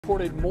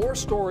Reported more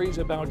stories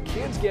about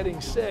kids getting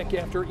sick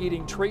after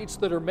eating treats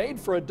that are made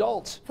for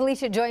adults.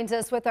 Felicia joins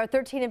us with our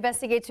 13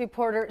 Investigates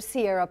reporter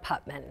Sierra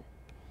Putman.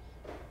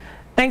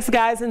 Thanks,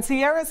 guys. And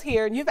Sierra's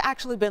here, and you've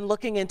actually been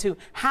looking into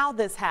how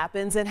this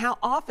happens and how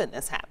often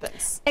this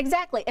happens.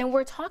 Exactly. And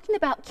we're talking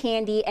about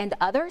candy and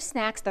other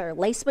snacks that are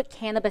laced with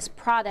cannabis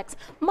products,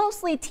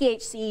 mostly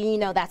THC. You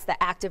know, that's the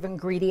active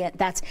ingredient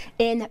that's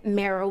in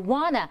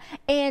marijuana.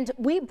 And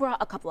we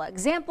brought a couple of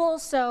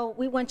examples, so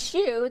we want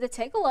you to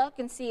take a look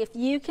and see if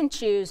you can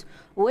choose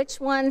which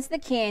one's the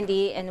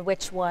candy and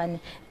which one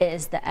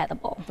is the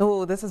edible.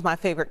 Oh, this is my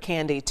favorite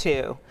candy,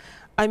 too.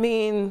 I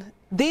mean,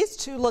 these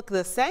two look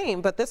the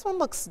same, but this one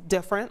looks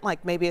different,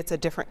 like maybe it's a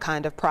different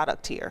kind of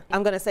product here.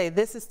 I'm going to say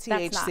this is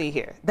THC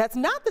here. That's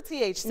not the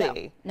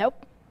THC. No.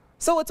 Nope.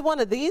 So it's one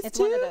of these two? It's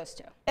one of those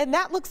two. And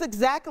that looks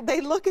exactly,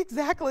 they look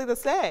exactly the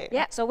same.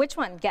 Yeah, so which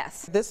one?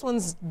 Guess. This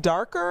one's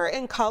darker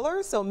in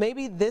color, so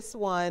maybe this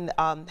one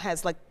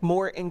has like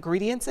more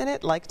ingredients in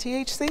it, like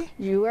THC?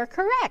 You are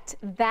correct.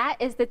 That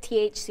is the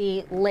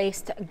THC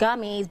laced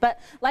gummies, but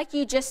like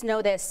you just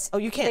noticed, oh,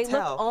 you can't they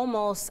tell. look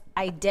almost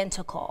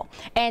identical.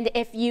 And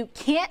if you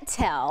can't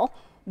tell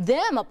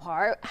them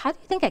apart, how do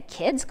you think a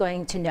kid's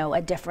going to know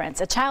a difference?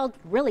 A child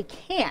really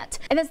can't.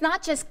 And it's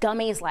not just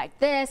gummies like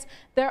this.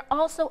 There are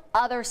also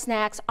other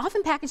snacks,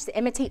 often packaged to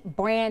imitate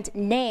brand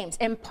names.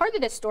 And part of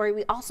this story,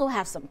 we also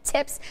have some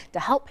tips to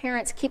help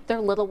parents keep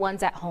their little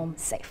ones at home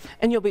safe.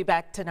 And you'll be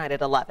back tonight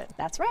at 11.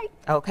 That's right.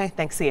 Okay,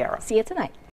 thanks, Sierra. See you tonight.